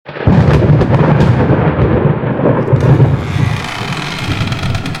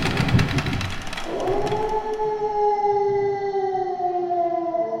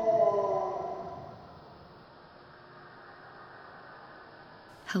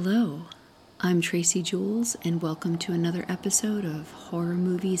Hello, I'm Tracy Jules, and welcome to another episode of Horror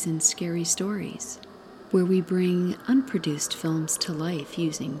Movies and Scary Stories, where we bring unproduced films to life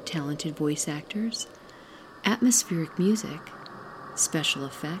using talented voice actors, atmospheric music, special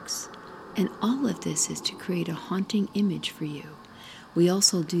effects, and all of this is to create a haunting image for you. We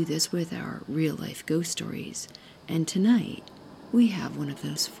also do this with our real-life ghost stories, and tonight we have one of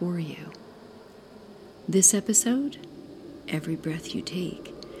those for you. This episode, Every Breath You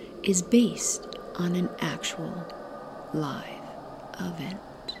Take, is based on an actual live event.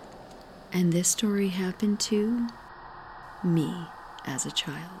 And this story happened to me as a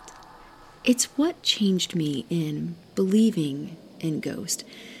child. It's what changed me in believing in ghosts,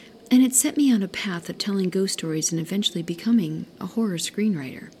 and it set me on a path of telling ghost stories and eventually becoming a horror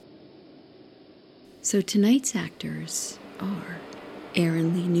screenwriter. So tonight's actors are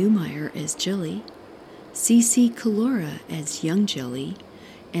Erin Lee Newmeyer as Jilly, Cece Kalora as young Jilly,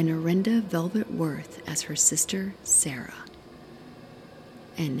 and Arenda Velvet Worth as her sister, Sarah.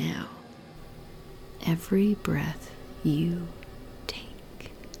 And now, every breath you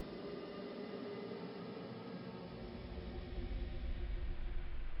take.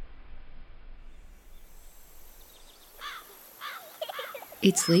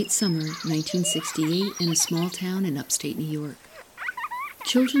 It's late summer, 1968, in a small town in upstate New York.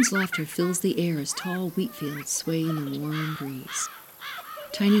 Children's laughter fills the air as tall wheat fields sway in the warm breeze.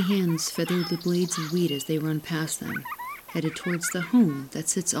 Tiny hands feather the blades of wheat as they run past them, headed towards the home that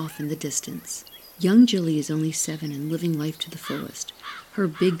sits off in the distance. Young Jilly is only 7 and living life to the fullest. Her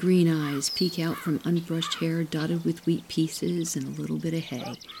big green eyes peek out from unbrushed hair dotted with wheat pieces and a little bit of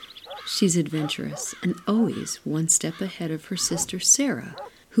hay. She's adventurous and always one step ahead of her sister Sarah,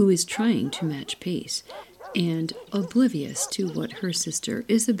 who is trying to match pace and oblivious to what her sister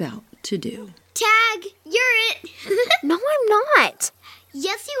is about to do. Tag, you're it. No, I'm not.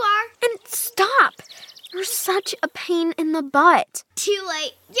 Yes, you are. And stop. You're such a pain in the butt. Too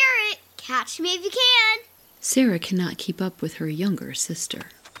late. You're it. Catch me if you can. Sarah cannot keep up with her younger sister.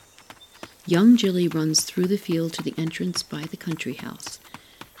 Young Jilly runs through the field to the entrance by the country house.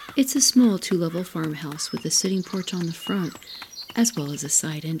 It's a small 2-level farmhouse with a sitting porch on the front, as well as a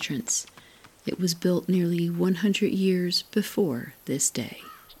side entrance. It was built nearly 100 years before this day.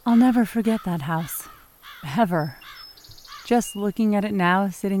 I'll never forget that house. Ever. Just looking at it now,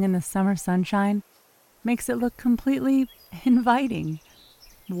 sitting in the summer sunshine, makes it look completely inviting,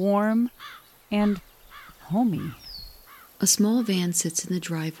 warm, and homey. A small van sits in the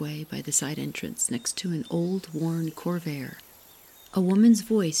driveway by the side entrance next to an old, worn Corvair. A woman's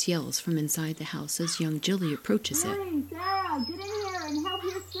voice yells from inside the house as young Jilly approaches it. Hey, Sarah, get in here and help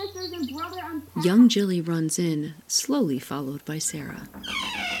your sisters and brother unpack. Young Jilly runs in, slowly followed by Sarah.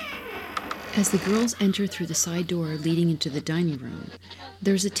 As the girls enter through the side door leading into the dining room,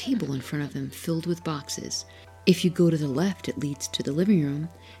 there's a table in front of them filled with boxes. If you go to the left, it leads to the living room,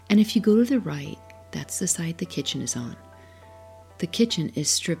 and if you go to the right, that's the side the kitchen is on. The kitchen is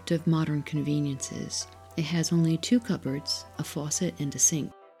stripped of modern conveniences. It has only 2 cupboards, a faucet, and a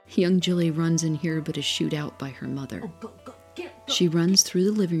sink. Young Jilly runs in here but is shooed out by her mother. Go. She runs through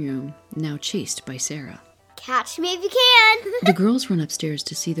the living room, now chased by Sarah. Catch me if you can. The girls run upstairs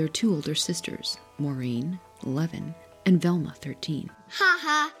to see their 2 older sisters, Maureen, 11, and Velma, 13.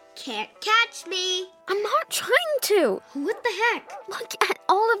 Ha, can't catch me. I'm not trying to. What the heck? Look at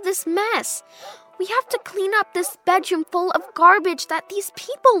all of this mess. We have to clean up this bedroom full of garbage that these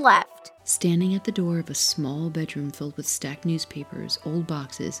people left. Standing at the door of a small bedroom filled with stacked newspapers, old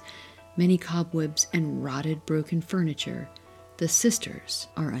boxes, many cobwebs, and rotted, broken furniture, the sisters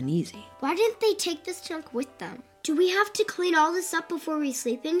are uneasy. Why didn't they take this junk with them? Do we have to clean all this up before we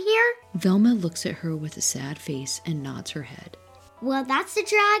sleep in here? Velma looks at her with a sad face and nods her head. Well, that's a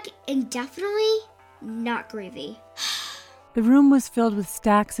drag, and definitely not gravy. The room was filled with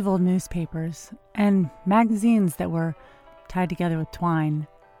stacks of old newspapers and magazines that were tied together with twine.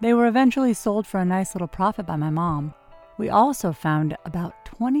 They were eventually sold for a nice little profit by my mom. We also found about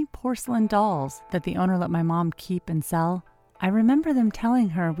 20 porcelain dolls that the owner let my mom keep and sell. I remember them telling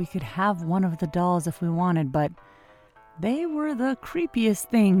her we could have one of the dolls if we wanted, but they were the creepiest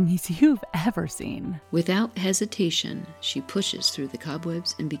things you've ever seen. Without hesitation, she pushes through the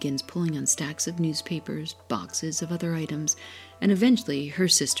cobwebs and begins pulling on stacks of newspapers, boxes of other items, and eventually her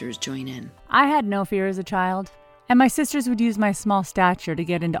sisters join in. I had no fear as a child, and my sisters would use my small stature to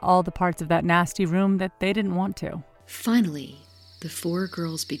get into all the parts of that nasty room that they didn't want to. Finally, the 4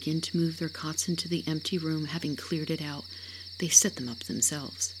 girls begin to move their cots into the empty room, having cleared it out. They set them up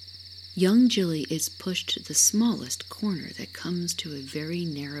themselves. Young Jilly is pushed to the smallest corner that comes to a very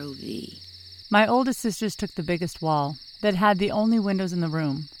narrow V. My oldest sisters took the biggest wall, that had the only windows in the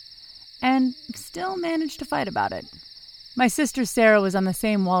room, and still managed to fight about it. My sister Sarah was on the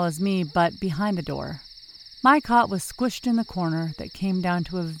same wall as me, but behind the door. My cot was squished in the corner that came down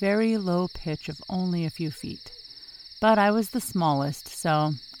to a very low pitch of only a few feet. But I was the smallest,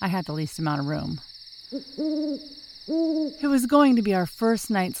 so I had the least amount of room. It was going to be our first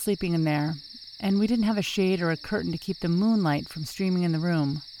night sleeping in there, and we didn't have a shade or a curtain to keep the moonlight from streaming in the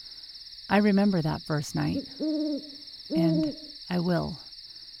room. I remember that first night, and I will,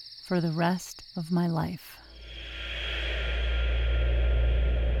 for the rest of my life.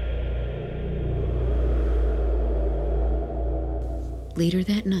 Later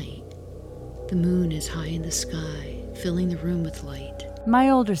that night, the moon is high in the sky, filling the room with light. My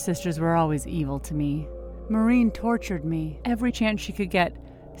older sisters were always evil to me. Maureen tortured me every chance she could get,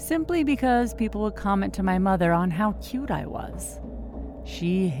 simply because people would comment to my mother on how cute I was.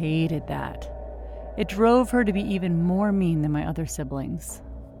 She hated that. It drove her to be even more mean than my other siblings.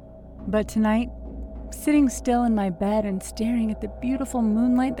 But tonight, sitting still in my bed and staring at the beautiful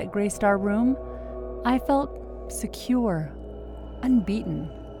moonlight that graced our room, I felt secure, unbeaten,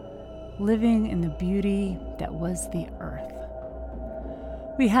 living in the beauty that was the earth.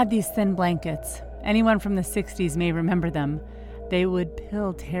 We had these thin blankets. Anyone from the 60s may remember them. They would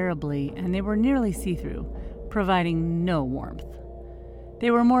pill terribly, and they were nearly see-through, providing no warmth.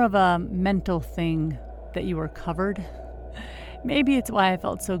 They were more of a mental thing that you were covered. Maybe it's why I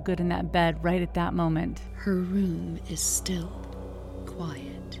felt so good in that bed right at that moment. Her room is still,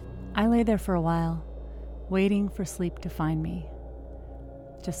 quiet. I lay there for a while, waiting for sleep to find me,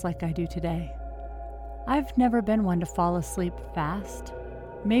 just like I do today. I've never been one to fall asleep fast.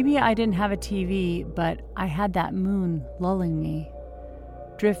 Maybe I didn't have a TV, but I had that moon lulling me,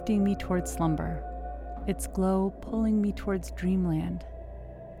 drifting me towards slumber, its glow pulling me towards dreamland.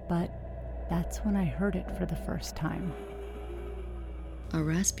 But that's when I heard it for the first time. A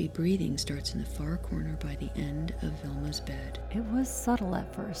raspy breathing starts in the far corner by the end of Vilma's bed. It was subtle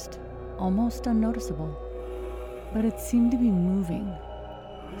at first, almost unnoticeable, but it seemed to be moving,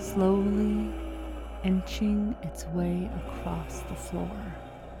 slowly inching its way across the floor.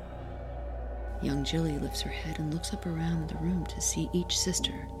 Young Jilly lifts her head and looks up around the room to see each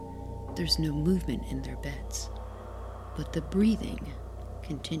sister. There's no movement in their beds, but the breathing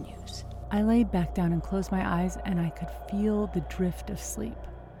continues. I laid back down and closed my eyes, and I could feel the drift of sleep.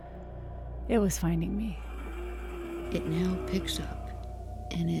 It was finding me. It now picks up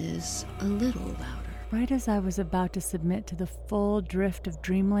and is a little louder. Right as I was about to submit to the full drift of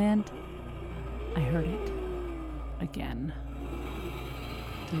dreamland, I heard it again.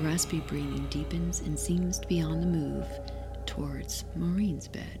 The raspy breathing deepens and seems to be on the move towards Maureen's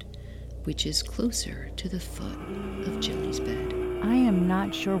bed, which is closer to the foot of Jilly's bed. I am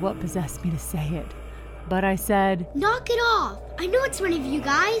not sure what possessed me to say it, but I said, "Knock it off! I know it's one of you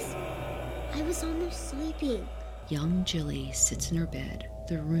guys." I was almost sleeping. Young Jilly sits in her bed,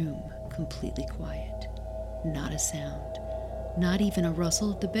 the room completely quiet. Not a sound, not even a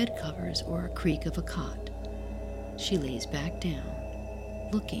rustle of the bed covers or a creak of a cot. She lays back down,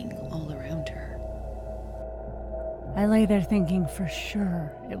 looking all around her. I lay there thinking for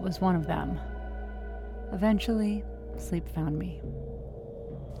sure it was one of them. Eventually, sleep found me.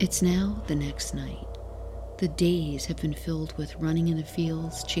 It's now the next night. The days have been filled with running in the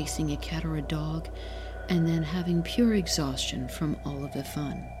fields, chasing a cat or a dog, and then having pure exhaustion from all of the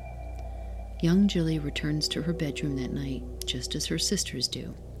fun. Young Jilly returns to her bedroom that night, just as her sisters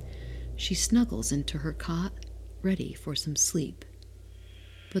do. She snuggles into her cot, ready for some sleep.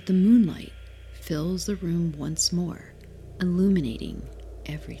 But the moonlight fills the room once more, illuminating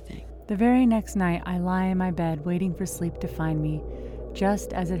everything. The very next night, I lie in my bed waiting for sleep to find me,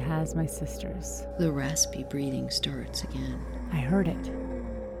 just as it has my sisters. The raspy breathing starts again. I heard it.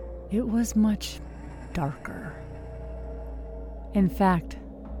 It was much darker. In fact,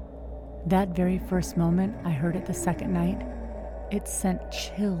 that very first moment I heard it the second night, it sent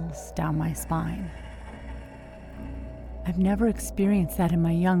chills down my spine. I've never experienced that in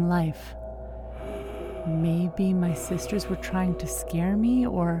my young life. Maybe my sisters were trying to scare me,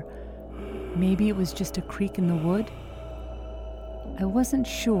 or maybe it was just a creak in the wood. I wasn't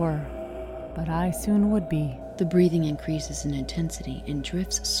sure, but I soon would be. The breathing increases in intensity and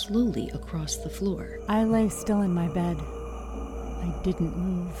drifts slowly across the floor. I lay still in my bed. I didn't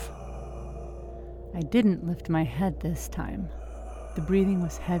move. I didn't lift my head this time. The breathing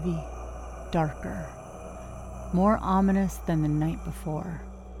was heavy, darker, more ominous than the night before.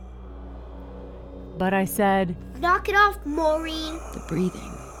 But I said, "Knock it off, Maureen." The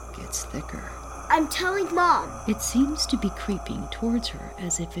breathing gets thicker. "I'm telling Mom." It seems to be creeping towards her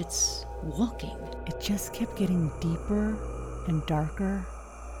as if it's walking. It just kept getting deeper and darker.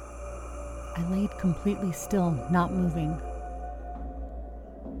 I laid completely still, not moving.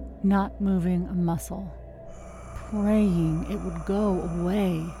 Not moving a muscle. Praying it would go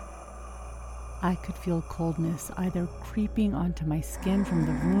away. I could feel coldness either creeping onto my skin from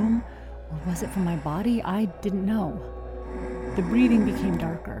the room, or was it from my body? I didn't know. The breathing became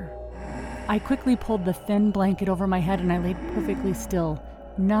darker. I quickly pulled the thin blanket over my head and I laid perfectly still.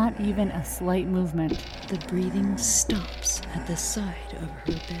 Not even a slight movement. The breathing stops at the side of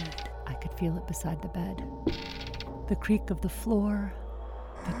her bed. I could feel it beside the bed. The creak of the floor,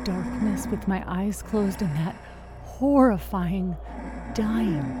 the darkness with my eyes closed, and that horrifying,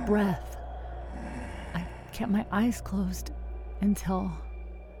 dying breath. I kept my eyes closed until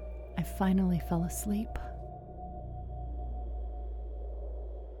I finally fell asleep.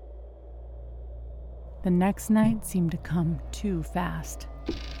 The next night seemed to come too fast.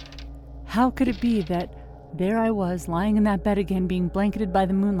 How could it be that there I was, lying in that bed again, being blanketed by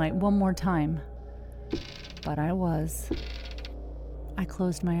the moonlight one more time? But I was. I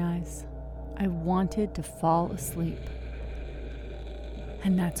closed my eyes. I wanted to fall asleep.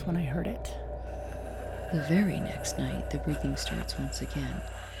 And that's when I heard it. The very next night, the breathing starts once again,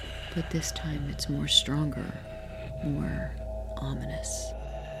 but this time it's more stronger, more ominous.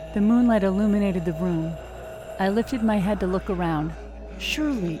 The moonlight illuminated the room. I lifted my head to look around.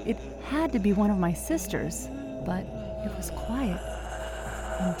 Surely it had to be one of my sisters, but it was quiet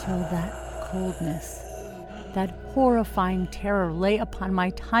until that coldness, that horrifying terror lay upon my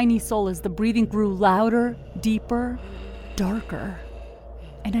tiny soul as the breathing grew louder, deeper, darker.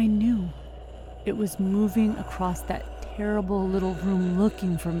 And I knew it was moving across that terrible little room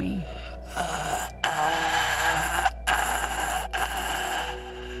looking for me.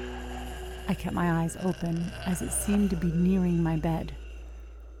 I kept my eyes open as it seemed to be nearing my bed.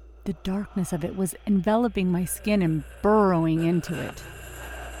 The darkness of it was enveloping my skin and burrowing into it.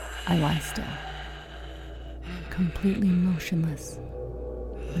 I lie still, completely motionless,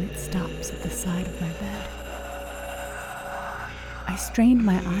 when it stops at the side of my bed. I strained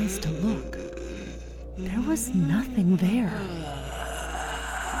my eyes to look. There was nothing there.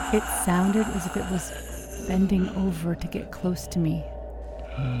 It sounded as if it was bending over to get close to me.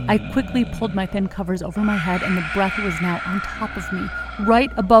 I quickly pulled my thin covers over my head, and the breath was now on top of me, right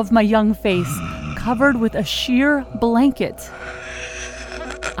above my young face, covered with a sheer blanket.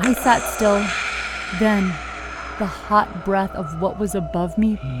 I sat still. Then, the hot breath of what was above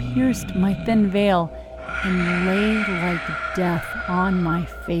me pierced my thin veil and lay like death on my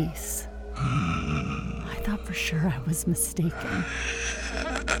face. I thought for sure I was mistaken.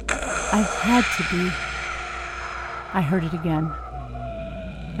 I had to be. I heard it again.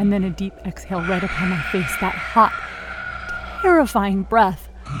 And then a deep exhale right upon my face, that hot, terrifying breath.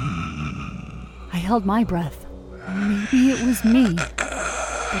 I held my breath. Maybe it was me.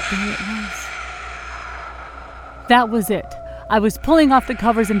 But there it was. That was it. I was pulling off the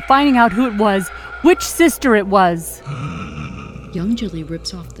covers and finding out who it was, which sister it was. Young Julie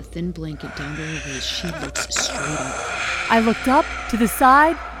rips off the thin blanket down to her waist. She looks straight up. I looked up, to the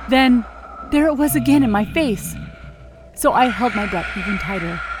side, then there it was again in my face. So I held my breath even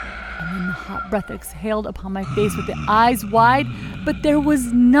tighter, and then the hot breath exhaled upon my face with the eyes wide, but there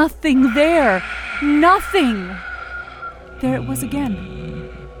was nothing there. Nothing! There it was again,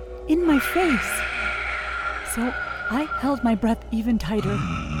 in my face. So I held my breath even tighter.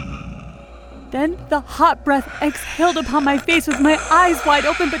 Then the hot breath exhaled upon my face with my eyes wide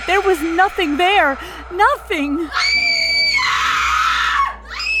open, but there was nothing there. Nothing!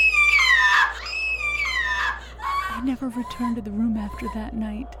 I never returned to the room after that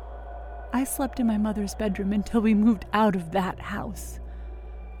night. I slept in my mother's bedroom until we moved out of that house.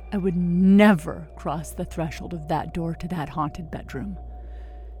 I would never cross the threshold of that door to that haunted bedroom.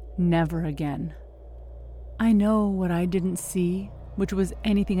 Never again. I know what I didn't see, which was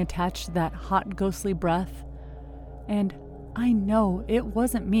anything attached to that hot, ghostly breath. And I know it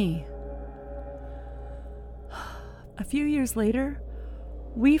wasn't me. A few years later,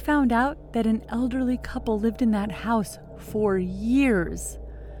 we found out that an elderly couple lived in that house for years.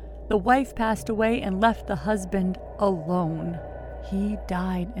 The wife passed away and left the husband alone. He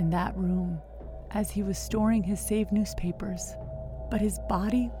died in that room as he was storing his saved newspapers. But his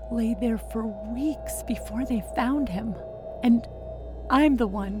body lay there for weeks before they found him. And I'm the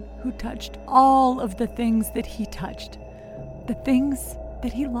one who touched all of the things that he touched, the things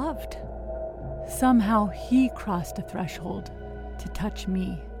that he loved. Somehow he crossed a threshold to touch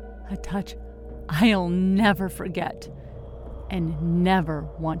me, a touch I'll never forget and never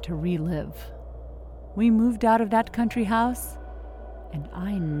want to relive. We moved out of that country house, and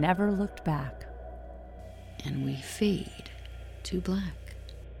I never looked back. And we fade to black.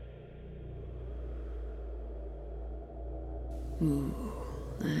 Ooh,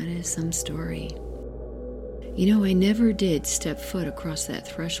 that is some story. You know, I never did step foot across that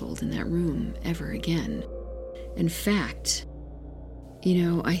threshold in that room ever again. In fact, you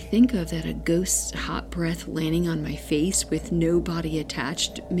know, I think of that a ghost's hot breath landing on my face with no body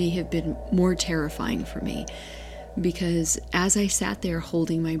attached may have been more terrifying for me, because as I sat there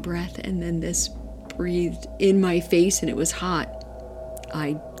holding my breath and then this breathed in my face and it was hot,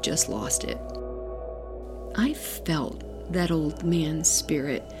 I just lost it. I felt that old man's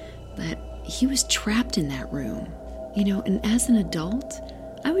spirit, that he was trapped in that room, you know, and as an adult,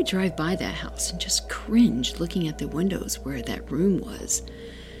 I would drive by that house and just cringe looking at the windows where that room was.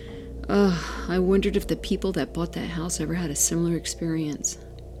 I wondered if the people that bought that house ever had a similar experience.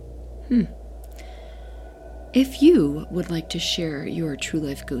 If you would like to share your true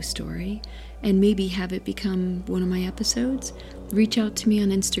life ghost story and maybe have it become one of my episodes, reach out to me on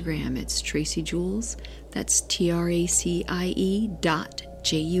Instagram. It's Tracie Jules. That's TRACIE.JULES.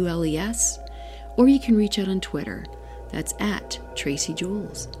 Or you can reach out on Twitter. That's at Tracie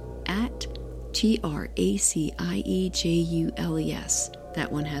Jules, at TRACIEJULES.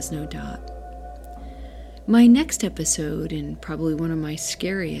 That one has no dot. My next episode, and probably one of my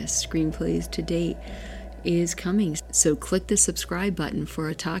scariest screenplays to date, is coming. So click the subscribe button for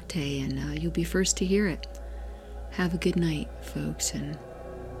a Takte and you'll be first to hear it. Have a good night, folks, and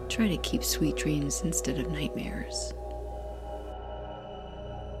try to keep sweet dreams instead of nightmares.